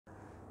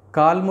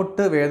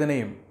കാൽമുട്ട്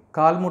വേദനയും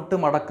കാൽമുട്ട്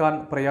മടക്കാൻ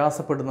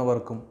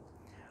പ്രയാസപ്പെടുന്നവർക്കും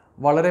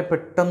വളരെ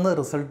പെട്ടെന്ന്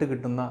റിസൾട്ട്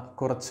കിട്ടുന്ന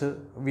കുറച്ച്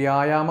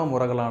വ്യായാമ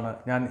മുറകളാണ്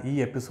ഞാൻ ഈ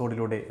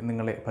എപ്പിസോഡിലൂടെ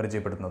നിങ്ങളെ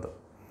പരിചയപ്പെടുത്തുന്നത്.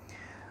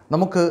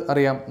 നമുക്ക്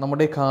അറിയാം,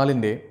 നമ്മുടെ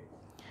കാലിൻ്റെ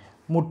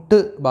മുട്ട്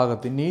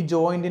ഭാഗത്ത്, നീ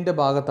ജോയിൻറ്റിൻ്റെ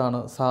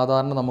ഭാഗത്താണ്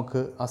സാധാരണ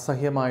നമുക്ക്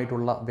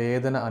അസഹ്യമായിട്ടുള്ള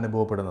വേദന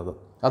അനുഭവപ്പെടുന്നത്.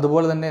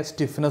 അതുപോലെ തന്നെ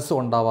സ്റ്റിഫ്നെസ്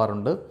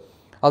ഉണ്ടാവാറുണ്ട്.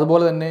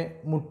 അതുപോലെ തന്നെ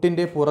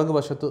മുട്ടിൻ്റെ പുറകു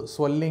വശത്ത്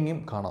സ്വെല്ലിങ്ങും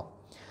കാണാം.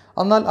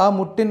 എന്നാൽ ആ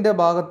മുട്ടിൻ്റെ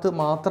ഭാഗത്ത്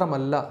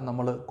മാത്രമല്ല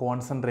നമ്മൾ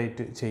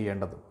കോൺസെൻട്രേറ്റ്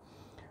ചെയ്യേണ്ടത്.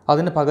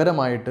 അതിന്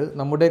പകരമായിട്ട്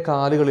നമ്മുടെ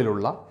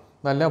കാലുകളിലുള്ള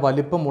നല്ല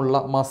വലിപ്പമുള്ള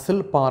മസിൽ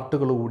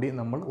പാർട്ടുകൾ കൂടി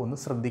നമ്മൾ ഒന്ന്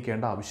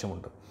ശ്രദ്ധിക്കേണ്ട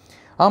ആവശ്യമുണ്ട്.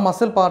 ആ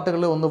മസിൽ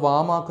പാർട്ടുകൾ ഒന്ന്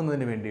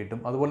വാമാക്കുന്നതിന്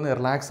വേണ്ടിയിട്ടും അതുപോലെ തന്നെ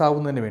റിലാക്സ്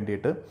ആകുന്നതിന്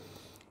വേണ്ടിയിട്ട്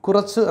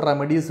കുറച്ച്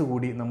റെമഡീസ്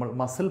കൂടി നമ്മൾ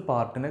മസിൽ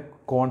പാർട്ടിനെ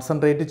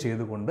കോൺസെൻട്രേറ്റ്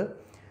ചെയ്തുകൊണ്ട്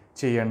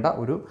ചെയ്യേണ്ട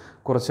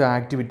കുറച്ച്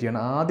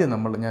ആക്ടിവിറ്റിയാണ്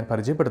ആദ്യം ഞാൻ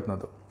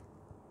പരിചയപ്പെടുത്തുന്നത്.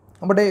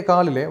 നമ്മുടെ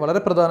കാലിലെ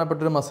വളരെ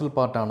പ്രധാനപ്പെട്ടൊരു മസിൽ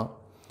പാർട്ടാണ്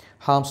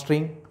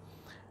ഹാംസ്ട്രിങ്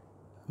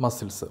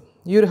മസിൽസ്.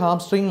 ഈ ഒരു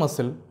ഹാംസ്ട്രിങ്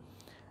മസിൽ,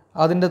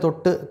 അതിൻ്റെ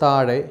തൊട്ട്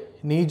താഴെ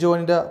നീ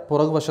ജോയിൻ്റെ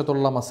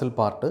പുറകുവശത്തുള്ള മസിൽ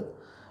പാർട്ട്,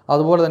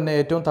 അതുപോലെ തന്നെ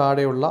ഏറ്റവും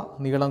താഴെയുള്ള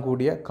നീളം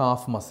കൂടിയ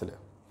കാഫ് മസിൽ,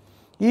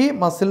 ഈ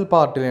മസിൽ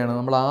പാർട്ടിലെയാണ്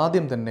നമ്മൾ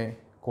ആദ്യം തന്നെ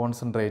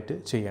കോൺസെൻട്രേറ്റ്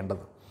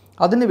ചെയ്യേണ്ടത്.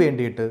 അതിന്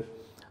വേണ്ടിയിട്ട്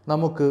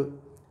നമുക്ക്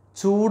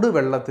ചൂട്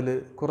വെള്ളത്തിൽ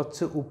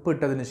കുറച്ച്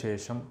ഉപ്പിട്ടതിന്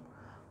ശേഷം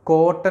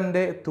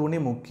കോട്ടൻ്റെ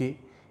തുണി മുക്കി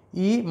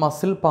ഈ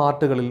മസിൽ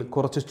പാർട്ടുകളിൽ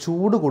കുറച്ച്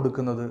ചൂട്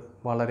കൊടുക്കുന്നത്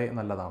വളരെ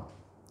നല്ലതാണ്.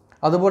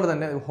 അതുപോലെ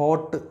തന്നെ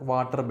ഹോട്ട്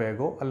വാട്ടർ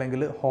ബാഗോ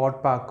അല്ലെങ്കിൽ ഹോട്ട്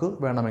പാക്ക്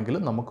വേണമെങ്കിൽ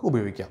നമുക്ക്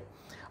ഉപയോഗിക്കാം.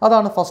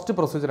 അതാണ് ഫസ്റ്റ്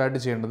പ്രൊസീജിയറായിട്ട്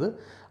ചെയ്യേണ്ടത്.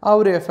 ആ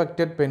ഒരു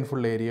എഫക്റ്റഡ്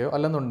പെയിൻഫുൾ ഏരിയയോ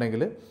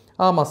അല്ലെന്നുണ്ടെങ്കിൽ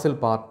ആ മസിൽ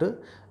പാർട്ട്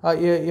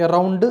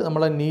എറൗണ്ട്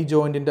നമ്മളെ നീ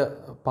ജോയിൻറ്റിൻ്റെ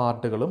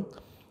പാർട്ടുകളും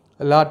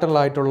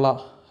ലാറ്ററലായിട്ടുള്ള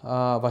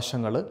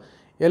വശങ്ങൾ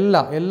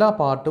എല്ലാ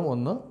പാർട്ടും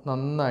ഒന്ന്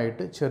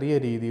നന്നായിട്ട് ചെറിയ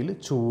രീതിയിൽ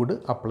ചൂട്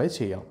അപ്ലൈ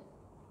ചെയ്യാം.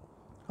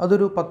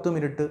 അതൊരു 10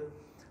 മിനിറ്റ്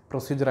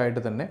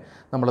പ്രൊസീജിയറായിട്ട് തന്നെ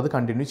നമ്മളത്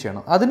കണ്ടിന്യൂ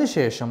ചെയ്യണം.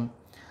 അതിനുശേഷം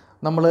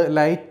നമ്മൾ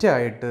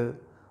ലൈറ്റായിട്ട്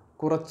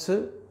കുറച്ച്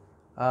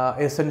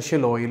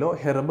എസൻഷ്യൽ ഓയിലോ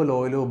ഹെർബൽ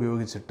ഓയിലോ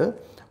ഉപയോഗിച്ചിട്ട്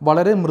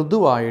വളരെ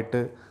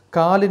മൃദുവായിട്ട്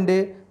കാലിൻ്റെ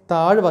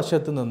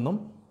താഴ്വശത്ത് നിന്നും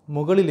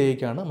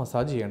മുകളിലേക്കാണ്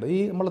മസാജ് ചെയ്യേണ്ടത്. ഈ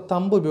നമ്മൾ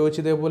തമ്പ്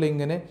ഉപയോഗിച്ച് ഇതേപോലെ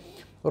ഇങ്ങനെ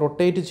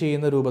റൊട്ടേറ്റ്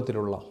ചെയ്യുന്ന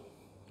രൂപത്തിലുള്ള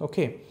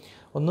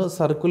ഒന്ന്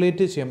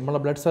സർക്കുലേറ്റ് ചെയ്യാം.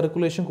 നമ്മളെ ബ്ലഡ്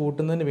സർക്കുലേഷൻ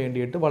കൂട്ടുന്നതിന്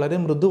വേണ്ടിയിട്ട് വളരെ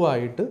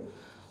മൃദുവായിട്ട്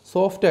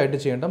സോഫ്റ്റായിട്ട്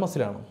ചെയ്യേണ്ട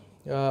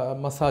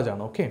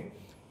മസാജാണ്.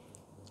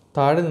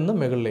 താഴെ നിന്ന്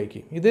മുകളിലേക്ക്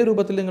ഇതേ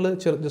രൂപത്തിൽ നിങ്ങൾ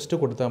ജസ്റ്റ്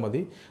കൊടുത്താൽ മതി.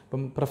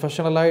 ഇപ്പം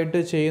പ്രൊഫഷണലായിട്ട്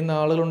ചെയ്യുന്ന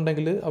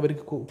ആളുകളുണ്ടെങ്കിൽ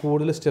അവർക്ക്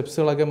കൂടുതൽ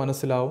സ്റ്റെപ്സുകളൊക്കെ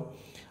മനസ്സിലാവും.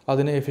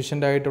 അതിന്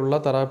എഫിഷ്യൻ്റായിട്ടുള്ള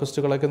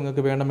തെറാപ്പിസ്റ്റുകളൊക്കെ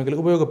നിങ്ങൾക്ക് വേണമെങ്കിൽ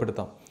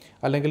ഉപയോഗപ്പെടുത്താം.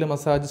 അല്ലെങ്കിൽ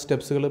മസാജ്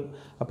സ്റ്റെപ്സുകൾ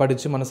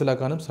പഠിച്ച്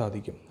മനസ്സിലാക്കാനും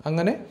സാധിക്കും.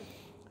 അങ്ങനെ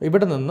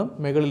ഇവിടെ നിന്നും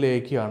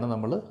മുകളിലേക്കാണ്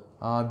നമ്മൾ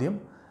ആദ്യം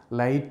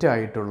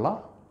ലൈറ്റായിട്ടുള്ള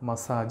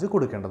മസാജ്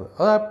കൊടുക്കേണ്ടത്.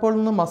 അത് അപ്പോൾ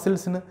നിന്ന്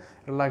മസിൽസിന്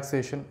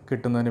റിലാക്സേഷൻ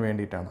കിട്ടുന്നതിന്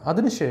വേണ്ടിയിട്ടാണ്.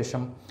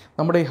 അതിനുശേഷം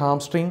നമ്മുടെ ഈ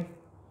ഹാംസ്ട്രിങ്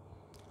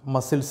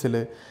മസിൽസിൽ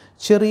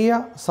ചെറിയ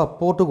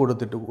സപ്പോർട്ട്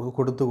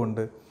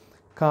കൊടുത്തുകൊണ്ട്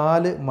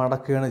കാല്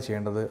മടക്കുകയാണ്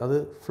ചെയ്യേണ്ടത്. അത്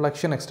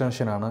ഫ്ലെക്ഷൻ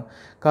എക്സ്റ്റൻഷനാണ്.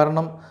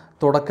 കാരണം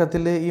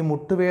തുടക്കത്തിൽ ഈ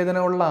മുട്ടുവേദന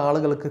ഉള്ള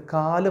ആളുകൾക്ക്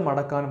കാല്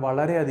മടക്കാൻ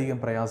വളരെയധികം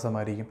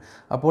പ്രയാസമായിരിക്കും.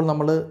 അപ്പോൾ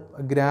നമ്മൾ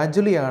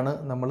ഗ്രാജ്വലിയാണ്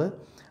നമ്മൾ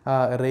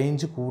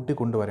റേഞ്ച്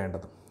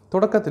കൂട്ടിക്കൊണ്ടുവരേണ്ടത്.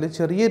 തുടക്കത്തിൽ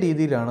ചെറിയ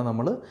രീതിയിലാണ്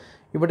നമ്മൾ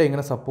ഇവിടെ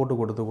ഇങ്ങനെ സപ്പോർട്ട്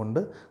കൊടുത്തുകൊണ്ട്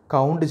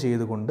കൗണ്ട്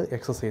ചെയ്തുകൊണ്ട്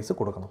എക്സസൈസ്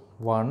കൊടുക്കണം.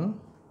 1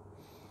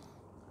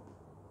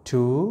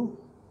 2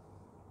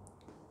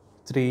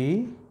 3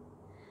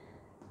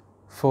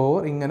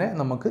 4 ഇങ്ങനെ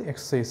നമുക്ക്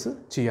എക്സസൈസ്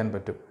ചെയ്യാൻ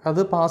പറ്റും. അത്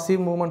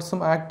പാസീവ് മൂവ്മെൻറ്റ്സും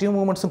ആക്റ്റീവ്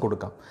മൂവ്മെൻറ്റ്സും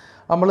കൊടുക്കാം.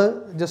 നമ്മൾ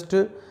ജസ്റ്റ്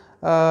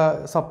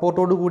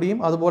സപ്പോർട്ടോട് കൂടിയും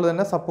അതുപോലെ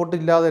തന്നെ സപ്പോർട്ട്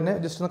ഇല്ലാതെ തന്നെ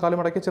ജസ്റ്റ് ഒന്ന് കാല്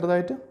മടക്കി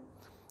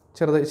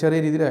ചെറിയ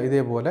രീതിയിൽ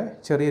ഇതേപോലെ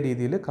ചെറിയ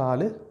രീതിയിൽ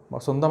കാല്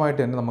സ്വന്തമായിട്ട്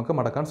തന്നെ നമുക്ക്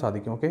മടക്കാൻ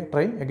സാധിക്കും.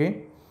 Try again.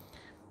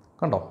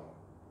 കണ്ടോ,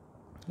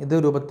 ഇതേ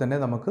രൂപത്തിൽ തന്നെ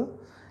നമുക്ക്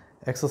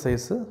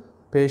എക്സസൈസ്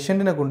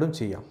പേഷ്യൻറ്റിനെ കൊണ്ടും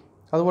ചെയ്യാം.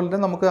 അതുപോലെ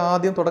തന്നെ നമുക്ക്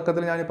ആദ്യം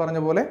തുടക്കത്തിൽ ഞാൻ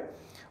പറഞ്ഞ പോലെ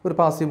ഒരു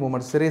പാസീവ്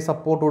മൂവ്മെൻറ്റ്സ് ചെറിയ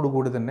സപ്പോർട്ടോട്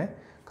കൂടി തന്നെ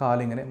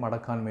കാലിങ്ങനെ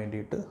മടക്കാൻ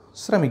വേണ്ടിയിട്ട്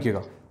ശ്രമിക്കുക.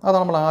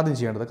 അതാണ് നമ്മൾ ആദ്യം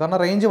ചെയ്യേണ്ടത്. കാരണം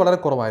റേഞ്ച് വളരെ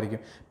കുറവായിരിക്കും.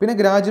 പിന്നെ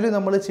ഗ്രാജ്വലി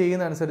നമ്മൾ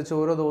ചെയ്യുന്ന അനുസരിച്ച്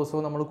ഓരോ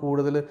ദിവസവും നമ്മൾ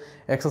കൂടുതൽ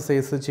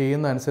എക്സസൈസ്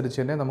ചെയ്യുന്ന അനുസരിച്ച്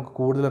തന്നെ നമുക്ക്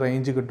കൂടുതൽ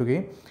റേഞ്ച്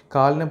കിട്ടുകയും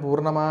കാലിനെ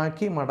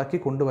പൂർണ്ണമാക്കി മടക്കി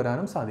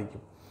കൊണ്ടുവരാനും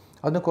സാധിക്കും.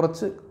 അതിന്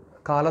കുറച്ച്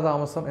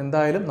കാലതാമസം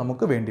എന്തായാലും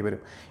നമുക്ക് വേണ്ടി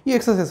വരും. ഈ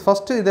എക്സസൈസ്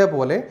ഫസ്റ്റ്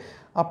ഇതേപോലെ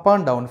up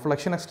and down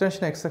flexion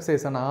extension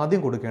എക്സസൈസാണ്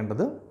ആദ്യം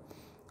കൊടുക്കേണ്ടത്.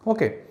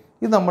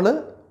 ഇത് നമ്മൾ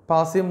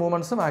പാസീവ്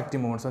മൂവ്മെൻറ്റ്സും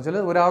ആക്റ്റീവ് മൂവ്മെൻറ്റ്സും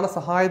വെച്ചാൽ ഒരാളുടെ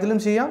സഹായത്തിലും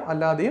ചെയ്യാം,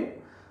 അല്ലാതെയും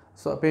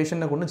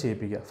പേഷ്യൻറ്റിനെ കൊണ്ട്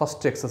ചെയ്യിപ്പിക്കുക.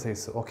 First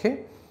exercise.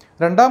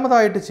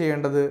 രണ്ടാമതായിട്ട്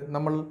ചെയ്യേണ്ടത്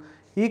നമ്മൾ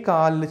ഈ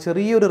കാലിൽ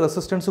ചെറിയൊരു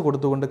റെസിസ്റ്റൻസ്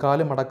കൊടുത്തുകൊണ്ട്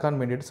കാല് മടക്കാൻ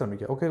വേണ്ടിയിട്ട്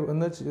ശ്രമിക്കുക.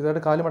 ഒന്ന്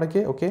ഇതായിട്ട് കാല്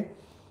മടക്കിയേ.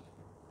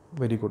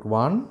 Very good.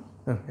 1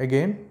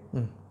 again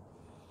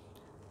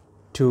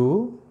 2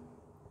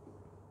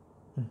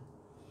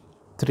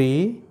 3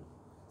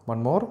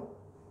 1 more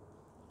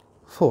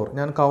 4.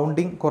 ഞാൻ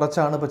കൗണ്ടിങ്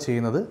കുറച്ചാണ് ഇപ്പോൾ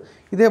ചെയ്യുന്നത്.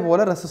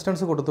 ഇതേപോലെ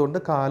റെസിസ്റ്റൻസ് കൊടുത്തുകൊണ്ട്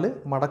കാല്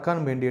മടക്കാൻ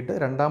വേണ്ടിയിട്ട്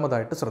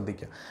രണ്ടാമതായിട്ട്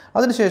ശ്രദ്ധിക്കുക.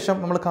 അതിനുശേഷം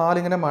നമ്മൾ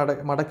കാലിങ്ങനെ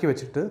മടക്കി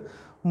വെച്ചിട്ട്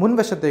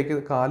മുൻവശത്തേക്ക്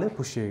കാല്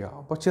പുഷ് ചെയ്യുക.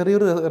 അപ്പോൾ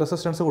ചെറിയൊരു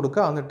റെസിസ്റ്റൻസ്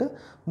കൊടുക്കുക, എന്നിട്ട്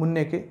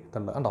മുന്നേക്ക്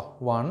തള്ളുക. കണ്ടോ,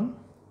 1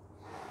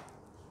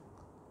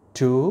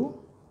 2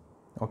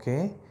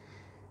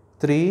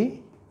 3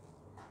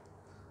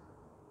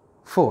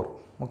 4.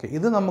 ഓക്കെ,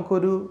 ഇത്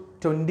നമുക്കൊരു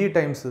 20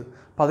 ടൈംസ്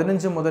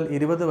 15 മുതൽ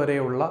 20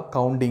 വരെയുള്ള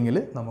കൗണ്ടിങ്ങിൽ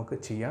നമുക്ക്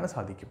ചെയ്യാൻ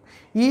സാധിക്കും.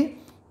 ഈ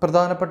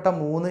പ്രധാനപ്പെട്ട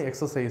 3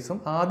 എക്സസൈസും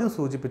ആദ്യം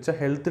സൂചിപ്പിച്ച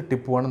ഹെൽത്ത്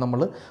ടിപ്പുമാണ്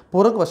നമ്മൾ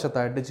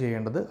പുറകുവശത്തായിട്ട്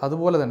ചെയ്യേണ്ടത്.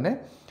 അതുപോലെ തന്നെ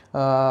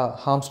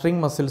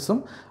ഹാംസ്ട്രിങ് മസിൽസും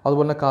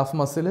അതുപോലെ തന്നെ കാഫ്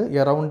മസിൽ,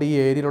 എറൗണ്ട് ഈ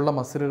ഏരിയയിലുള്ള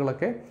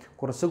മസിലുകളൊക്കെ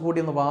കുറച്ചുകൂടി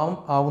ഒന്ന് വാം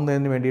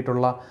ആവുന്നതിന്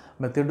വേണ്ടിയിട്ടുള്ള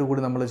മെത്തേഡ്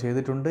കൂടി നമ്മൾ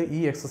ചെയ്തിട്ടുണ്ട്.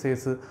 ഈ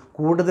എക്സസൈസ്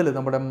കൂടുതൽ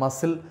നമ്മുടെ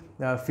മസിൽ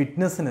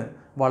ഫിറ്റ്നസ്സിന്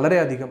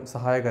വളരെയധികം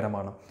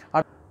സഹായകരമാണ്.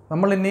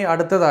 നമ്മളിനി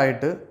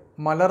അടുത്തതായിട്ട്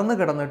മലർന്ന്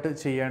കിടന്നിട്ട്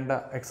ചെയ്യേണ്ട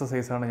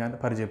എക്സസൈസാണ് ഞാൻ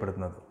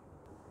പരിചയപ്പെടുത്തുന്നത്.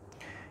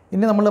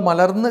 ഇനി നമ്മൾ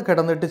മലർന്ന്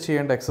കിടന്നിട്ട്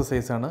ചെയ്യേണ്ട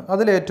എക്സസൈസാണ്.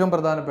 അതിലേറ്റവും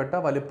പ്രധാനപ്പെട്ട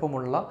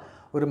വലിപ്പമുള്ള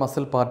ഒരു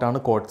മസിൽ പാർട്ടാണ്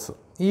കോഡ്സ്.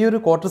 ഈ ഒരു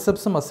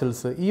ക്വാഡ്രിസെപ്സ്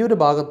മസിൽസ്, ഈ ഒരു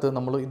ഭാഗത്ത്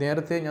നമ്മൾ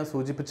നേരത്തെ ഞാൻ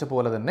സൂചിപ്പിച്ച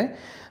പോലെ തന്നെ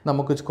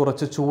നമുക്ക്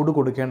കുറച്ച് ചൂട്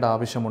കൊടുക്കേണ്ട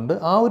ആവശ്യമുണ്ട്.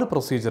 ആ ഒരു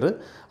പ്രൊസീജിയർ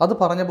അത്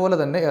പറഞ്ഞ പോലെ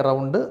തന്നെ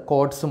എറൗണ്ട്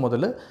കോഡ്സ്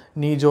മുതൽ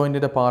നീ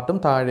ജോയിൻറ്റിൻ്റെ പാർട്ടും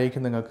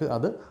താഴേക്ക് നിങ്ങൾക്ക്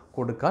അത്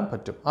കൊടുക്കാൻ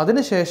പറ്റും.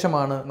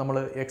 അതിനുശേഷമാണ് നമ്മൾ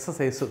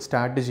എക്സസൈസ്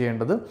സ്റ്റാർട്ട്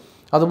ചെയ്യേണ്ടത്.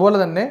 അതുപോലെ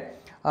തന്നെ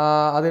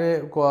അതിന്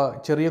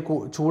ചെറിയ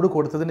ചൂട്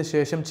കൊടുത്തതിന്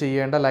ശേഷം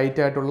ചെയ്യേണ്ട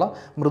ലൈറ്റായിട്ടുള്ള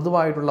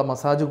മൃദുവായിട്ടുള്ള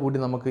മസാജ് കൂടി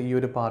നമുക്ക് ഈ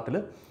ഒരു പാർട്ടിൽ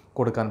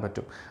കൊടുക്കാൻ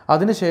പറ്റും.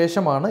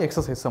 അതിനുശേഷമാണ്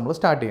എക്സസൈസ് നമ്മൾ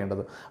സ്റ്റാർട്ട്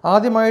ചെയ്യേണ്ടത്.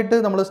 ആദ്യമായിട്ട്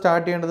നമ്മൾ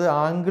സ്റ്റാർട്ട് ചെയ്യേണ്ടത്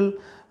ആംഗിൾ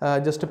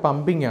ജസ്റ്റ്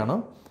പമ്പിംഗ് ആണ്.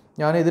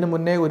 ഞാൻ ഇതിന്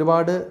മുന്നേ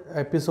ഒരുപാട്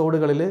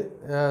എപ്പിസോഡുകളിൽ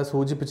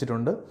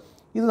സൂചിപ്പിച്ചിട്ടുണ്ട്.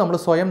 ഇത് നമ്മൾ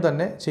സ്വയം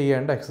തന്നെ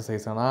ചെയ്യേണ്ട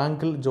എക്സസൈസാണ്.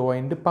 Angle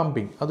joint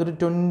pumping. അതൊരു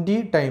 20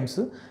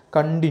 ടൈംസ്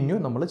കണ്ടിന്യൂ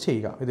നമ്മൾ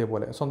ചെയ്യുക.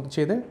 ഇതേപോലെ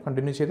ചെയ്തേ,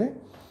 കണ്ടിന്യൂ ചെയ്തേ.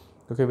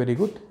 Okay, very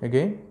good.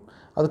 അഗെയിൻ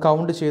അത്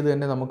കൗണ്ട് ചെയ്ത്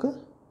തന്നെ നമുക്ക്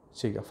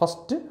ചെയ്യുക.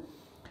 ഫസ്റ്റ്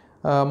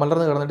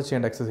മലർന്ന് കിടന്നിട്ട്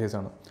ചെയ്യേണ്ട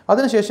എക്സസൈസാണ്.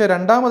 അതിനുശേഷം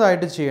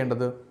രണ്ടാമതായിട്ട്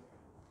ചെയ്യേണ്ടത്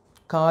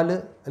കാല്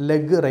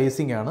ലെഗ്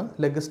റൈസിംഗ് ആണ്.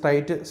 ലെഗ്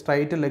സ്ട്രൈറ്റ്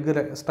ലെഗ്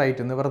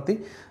സ്ട്രൈറ്റ് നിവർത്തി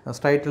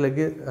സ്ട്രൈറ്റ്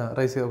ലെഗ്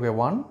റൈസ് ചെയ്യുക. ഓക്കെ,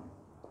 1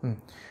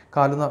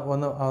 കാല്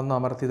ഒന്ന്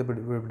അമർത്തി ഇത്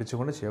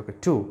പിടിച്ചുകൊണ്ട് ചെയ്യുക. ഓക്കെ,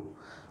 2.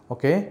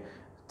 ഓക്കെ,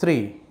 3,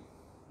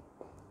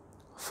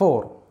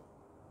 4,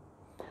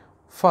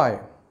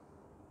 5,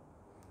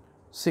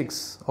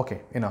 6. Okay,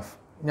 enough.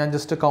 ഞാൻ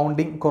ജസ്റ്റ്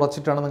കൗണ്ടിങ്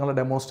കുറച്ചിട്ടാണ് നിങ്ങളുടെ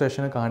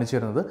ഡെമോൺസ്ട്രേഷന് കാണിച്ചു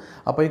തരുന്നത്.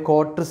 അപ്പോൾ ഈ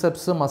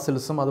ക്വാഡ്രിസെപ്സ്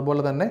മസിൽസും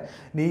അതുപോലെ തന്നെ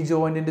നീ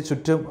ജോയിൻറ്റിൻ്റെ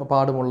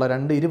ചുറ്റുപാടുമുള്ള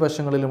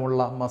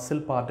ഇരുവശങ്ങളിലുമുള്ള മസിൽ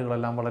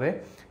പാർട്ടുകളെല്ലാം വളരെ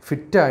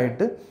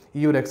ഫിറ്റായിട്ട്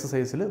ഈ ഒരു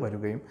എക്സസൈസിൽ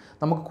വരികയും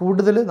നമുക്ക്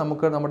കൂടുതൽ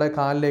നമ്മുടെ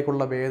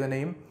കാലിലേക്കുള്ള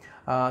വേദനയും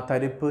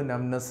തരിപ്പ്,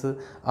 നംനെസ്,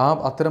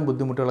 അത്തരം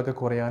ബുദ്ധിമുട്ടുകളൊക്കെ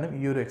കുറയാനും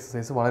ഈ ഒരു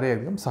എക്സസൈസ്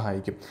വളരെയധികം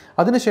സഹായിക്കും.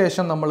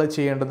 അതിനുശേഷം നമ്മൾ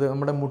ചെയ്യേണ്ടത്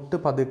നമ്മുടെ മുട്ട്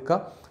പതുക്കെ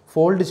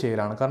ഫോൾഡ്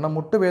ചെയ്യലാണ്. കാരണം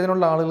മുട്ട്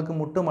വേദനയുള്ള ആളുകൾക്ക്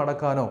മുട്ട്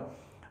മടക്കാനോ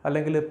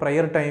അല്ലെങ്കിൽ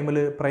പ്രയർ ടൈമിൽ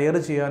പ്രയർ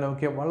ചെയ്യാനോ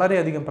ഒക്കെ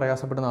വളരെയധികം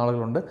പ്രയാസപ്പെടുന്ന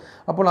ആളുകളുണ്ട്.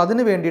 അപ്പോൾ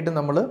അതിന് വേണ്ടിയിട്ട്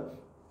നമ്മൾ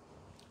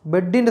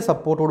ബെഡിൻ്റെ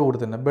സപ്പോർട്ടോട് കൂടി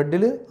തന്നെ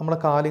നമ്മുടെ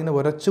കാലിങ്ങനെ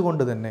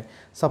ഉരച്ചുകൊണ്ട് തന്നെ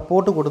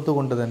സപ്പോർട്ട്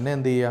കൊടുത്തുകൊണ്ട് തന്നെ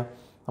എന്ത് ചെയ്യുക,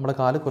 നമ്മുടെ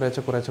കാല്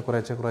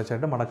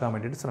കുറേശ്ശായിട്ട് മടക്കാൻ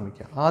വേണ്ടിയിട്ട്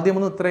ശ്രമിക്കുക.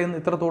 ആദ്യമൊന്നും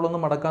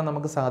ഇത്രത്തോളമൊന്നും മടക്കാൻ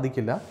നമുക്ക്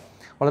സാധിക്കില്ല,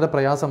 വളരെ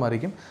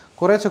പ്രയാസമായിരിക്കും.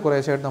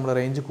 കുറേശ്ശായിട്ട് നമ്മൾ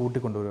റേഞ്ച്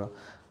കൂട്ടിക്കൊണ്ടുവരിക.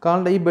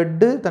 കാലിൻ്റെ ഈ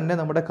ബെഡ് തന്നെ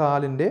നമ്മുടെ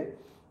കാലിൻ്റെ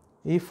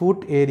ഈ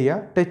ഫുട്ട് ഏരിയ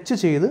ടച്ച്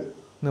ചെയ്ത്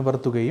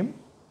നിവർത്തുകയും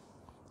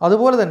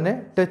അതുപോലെ തന്നെ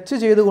ടച്ച്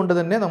ചെയ്തുകൊണ്ട്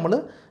തന്നെ നമ്മൾ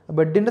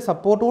ബെഡിൻ്റെ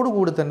സപ്പോർട്ടോട്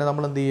കൂടി തന്നെ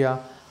നമ്മൾ എന്ത് ചെയ്യുക,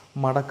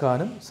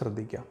 മടക്കാനും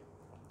ശ്രദ്ധിക്കുക.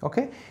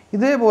 ഓക്കെ,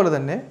 ഇതേപോലെ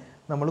തന്നെ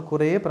നമ്മൾ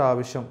കുറേ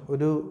പ്രാവശ്യം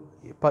ഒരു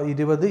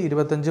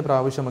 20-25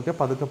 പ്രാവശ്യമൊക്കെ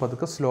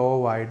പതുക്കെ സ്ലോ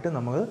ആയിട്ട്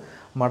നമ്മൾ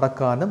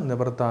മടക്കാനും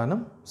നിവർത്താനും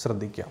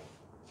ശ്രദ്ധിക്കുക.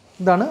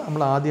 ഇതാണ്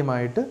നമ്മൾ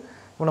ആദ്യമായിട്ട്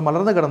നമ്മൾ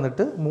മലർന്ന്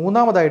കിടന്നിട്ട്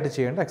മൂന്നാമതായിട്ട്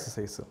ചെയ്യേണ്ട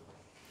എക്സസൈസ്.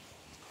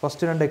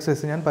 ഫസ്റ്റ് 2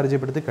 എക്സസൈസ് ഞാൻ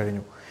പരിചയപ്പെടുത്തി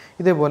കഴിഞ്ഞു.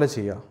 ഇതേപോലെ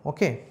ചെയ്യുക.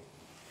 ഓക്കെ,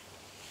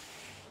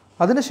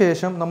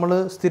 അതിനുശേഷം നമ്മൾ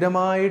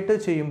സ്ഥിരമായിട്ട്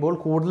ചെയ്യുമ്പോൾ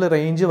കൂടുതൽ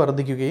റേഞ്ച്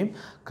വർദ്ധിക്കുകയും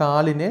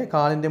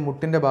കാലിൻ്റെ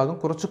മുട്ടിൻ്റെ ഭാഗം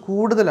കുറച്ച്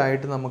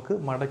കൂടുതലായിട്ട് നമുക്ക്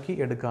മടക്കി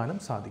എടുക്കാനും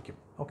സാധിക്കും.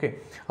 ഓക്കെ,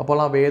 അപ്പോൾ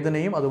ആ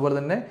വേദനയും അതുപോലെ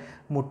തന്നെ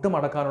മുട്ട്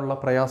മടക്കാനുള്ള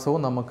പ്രയാസവും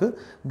നമുക്ക്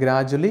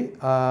ഗ്രാജ്വലി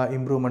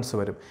ഇമ്പ്രൂവ്മെൻറ്റ്സ്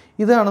വരും.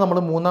 ഇതാണ് നമ്മൾ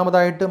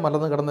മൂന്നാമതായിട്ട്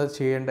മലർന്ന് കിടന്ന്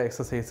ചെയ്യേണ്ട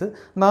എക്സസൈസ്.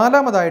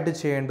 നാലാമതായിട്ട്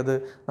ചെയ്യേണ്ടത്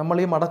നമ്മൾ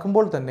ഈ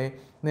മടക്കുമ്പോൾ തന്നെ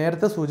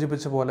നേരത്തെ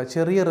സൂചിപ്പിച്ച പോലെ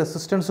ചെറിയ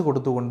റെസിസ്റ്റൻസ്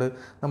കൊടുത്തുകൊണ്ട്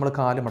നമ്മൾ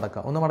കാല്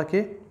മടക്കുക. ഒന്ന്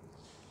മടക്കിയേ.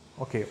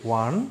 ഓക്കെ,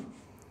 1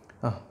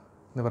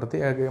 നിവർത്തി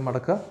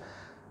മടക്കുക.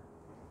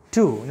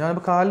 2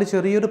 ഞാനിപ്പോൾ കാലിൽ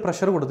ചെറിയൊരു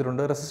പ്രഷർ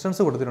കൊടുത്തിട്ടുണ്ട്,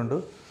 റെസിസ്റ്റൻസ് കൊടുത്തിട്ടുണ്ട്.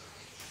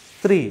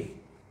 3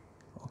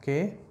 ഓക്കെ,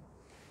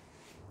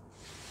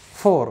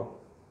 4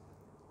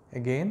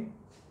 അഗെയിൻ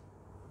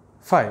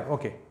 5.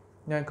 ഓക്കെ,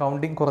 ഞാൻ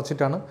കൗണ്ടിങ്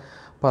കുറച്ചിട്ടാണ്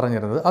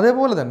പറഞ്ഞിരുന്നത്.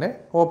 അതേപോലെ തന്നെ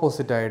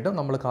ഓപ്പോസിറ്റായിട്ട്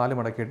നമ്മൾ കാല്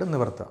മടക്കിയിട്ട്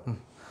നിവർത്തുക.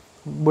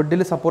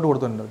 ബെഡിൽ സപ്പോർട്ട്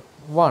കൊടുത്തിട്ടുണ്ട്.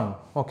 1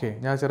 ഓക്കെ,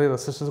 ഞാൻ ചെറിയ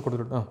റെസിസ്റ്റൻസ്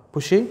കൊടുത്തിട്ടുണ്ട്.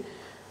 Push.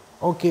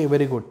 Okay,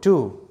 very good. 2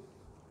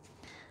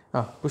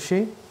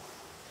 push.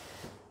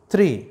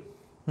 3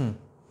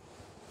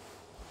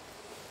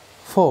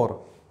 4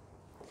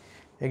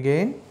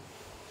 again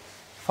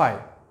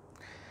 5.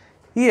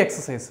 ഈ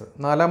എക്സസൈസ്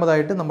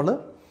നാലാമതായിട്ട് നമ്മൾ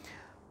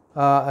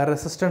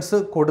റെസിസ്റ്റൻസ്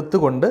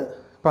കൊടുത്തുകൊണ്ട്,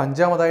 ഇപ്പോൾ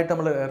അഞ്ചാമതായിട്ട്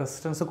നമ്മൾ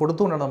റെസിസ്റ്റൻസ്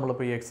കൊടുത്തുകൊണ്ടാണ്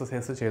നമ്മളിപ്പോൾ ഈ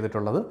എക്സസൈസ്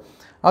ചെയ്തിട്ടുള്ളത്.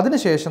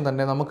 അതിനുശേഷം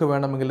തന്നെ നമുക്ക്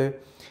വേണമെങ്കിൽ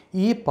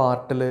ഈ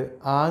പാർട്ടിൽ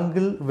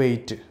ആംഗിൾ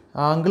വെയ്റ്റ്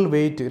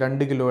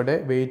 2 കിലോയുടെ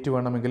വെയിറ്റ്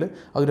വേണമെങ്കിൽ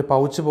അതൊരു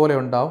പൗച്ച് പോലെ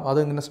ഉണ്ടാവും.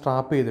 അതിങ്ങനെ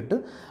സ്ട്രാപ്പ് ചെയ്തിട്ട്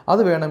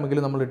അത് വേണമെങ്കിൽ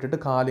നമ്മൾ ഇട്ടിട്ട്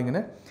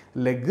കാലിങ്ങനെ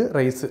leg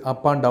raise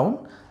up and down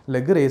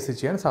raise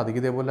ചെയ്യാൻ സാധിക്കും.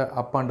 ഇതേപോലെ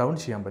അപ്പ് ആൻഡ് ഡൗൺ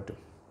ചെയ്യാൻ പറ്റും.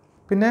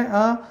 പിന്നെ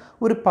ആ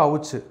ഒരു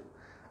പൗച്ച്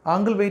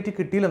ആംഗിൾ വെയിറ്റ്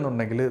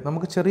കിട്ടിയില്ലെന്നുണ്ടെങ്കിൽ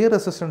നമുക്ക് ചെറിയ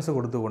റെസിസ്റ്റൻസ്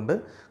കൊടുത്തുകൊണ്ട്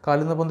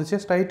കാലിൽ നിന്ന് പൊന്തിച്ച്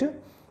സ്ട്രൈറ്റ്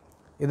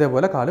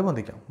ഇതേപോലെ കാല്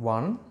പൊന്തിക്കാം.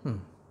 1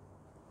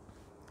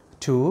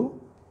 2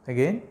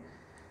 again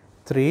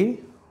 3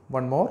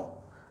 1 more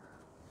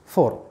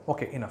 4.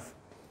 Okay, enough.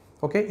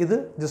 Okay, ഇത്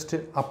ജസ്റ്റ്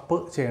അപ്പ്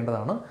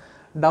ചെയ്യേണ്ടതാണ്.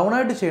 ഡൗൺ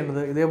ആയിട്ട്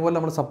ചെയ്യേണ്ടത് ഇതേപോലെ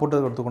നമ്മൾ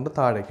സപ്പോർട്ട് കൊടുത്തുകൊണ്ട്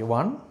താഴേക്ക്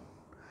 1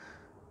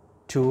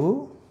 2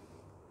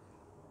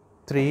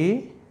 3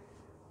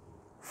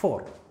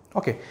 4.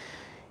 ഓക്കെ,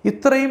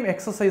 ഇത്രയും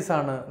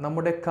എക്സസൈസാണ്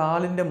നമ്മുടെ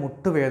കാലിൻ്റെ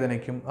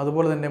മുട്ടുവേദനയ്ക്കും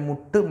അതുപോലെ തന്നെ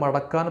മുട്ട്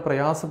മടക്കാൻ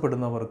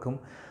പ്രയാസപ്പെടുന്നവർക്കും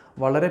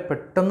വളരെ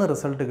പെട്ടെന്ന്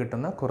റിസൾട്ട്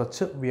കിട്ടുന്ന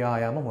കുറച്ച്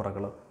വ്യായാമ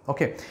മുറകൾ.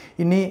 ഓക്കെ,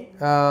 ഇനി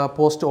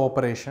പോസ്റ്റ്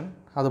ഓപ്പറേഷൻ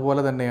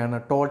അതുപോലെ തന്നെയാണ്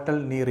ടോട്ടൽ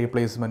നീ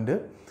റീപ്ലേസ്മെൻറ്റ്.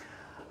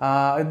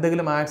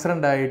 എന്തെങ്കിലും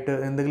ആക്സിഡൻ്റ് ആയിട്ട്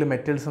എന്തെങ്കിലും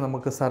മെറ്റൽസ്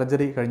നമുക്ക്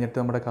സർജറി കഴിഞ്ഞിട്ട്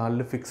നമ്മുടെ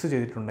കാലിൽ ഫിക്സ്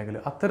ചെയ്തിട്ടുണ്ടെങ്കിൽ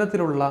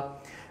അത്തരത്തിലുള്ള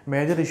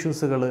മേജർ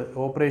ഇഷ്യൂസുകൾ,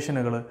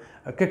 ഓപ്പറേഷനുകൾ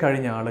ഒക്കെ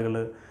കഴിഞ്ഞ ആളുകൾ,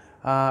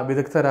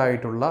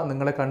 വിദഗ്ധരായിട്ടുള്ള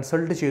നിങ്ങളെ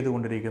കൺസൾട്ട്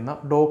ചെയ്തുകൊണ്ടിരിക്കുന്ന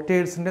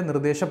ഡോക്ടേഴ്സിൻ്റെ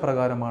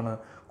നിർദ്ദേശപ്രകാരമാണ്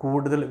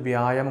കൂടുതൽ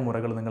വ്യായാമ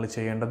മുറകൾ നിങ്ങൾ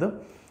ചെയ്യേണ്ടത്.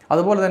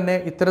 അതുപോലെ തന്നെ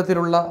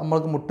ഇത്തരത്തിലുള്ള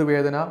നമ്മൾക്ക്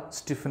മുട്ടുവേദന,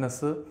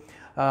 സ്റ്റിഫ്നെസ്,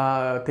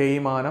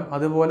 തേയ്മാനം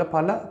അതുപോലെ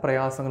പല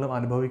പ്രയാസങ്ങളും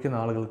അനുഭവിക്കുന്ന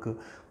ആളുകൾക്ക്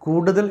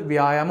കൂടുതൽ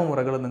വ്യായാമ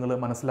മുറകൾ നിങ്ങൾ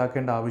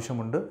മനസ്സിലാക്കേണ്ട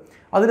ആവശ്യമുണ്ട്.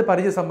 അതിന്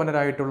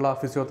പരിചയസമ്പന്നരായിട്ടുള്ള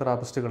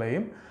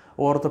ഫിസിയോതെറാപ്പിസ്റ്റുകളെയും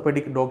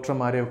ഓർത്തോപെഡിക്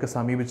ഡോക്ടർമാരെയും ഒക്കെ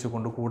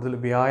സമീപിച്ചുകൊണ്ട് കൂടുതൽ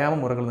വ്യായാമ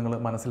മുറകൾ നിങ്ങൾ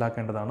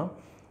മനസ്സിലാക്കേണ്ടതാണ്.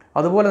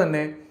 അതുപോലെ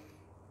തന്നെ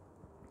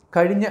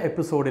കഴിഞ്ഞ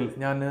എപ്പിസോഡിൽ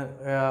ഞാൻ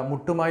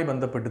മുട്ടുമായി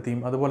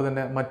ബന്ധപ്പെടുത്തിയും അതുപോലെ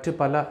തന്നെ മറ്റ്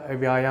പല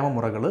വ്യായാമ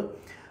മുറകൾ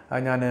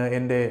ഞാൻ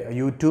എൻ്റെ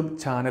യൂട്യൂബ്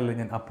ചാനലിൽ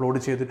ഞാൻ അപ്ലോഡ്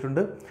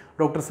ചെയ്തിട്ടുണ്ട്.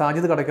 ഡോക്ടർ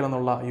സാജിദ് കടക്കൽ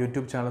എന്നുള്ള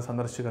യൂട്യൂബ് ചാനൽ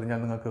സന്ദർശിച്ചു കഴിഞ്ഞാൽ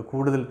നിങ്ങൾക്ക്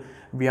കൂടുതൽ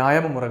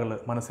വ്യായാമ മുറകൾ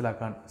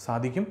മനസ്സിലാക്കാൻ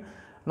സാധിക്കും.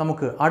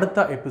 നമുക്ക് അടുത്ത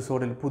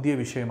എപ്പിസോഡിൽ പുതിയ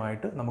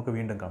വിഷയമായിട്ട് നമുക്ക്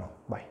വീണ്ടും കാണാം.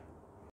 ബൈ.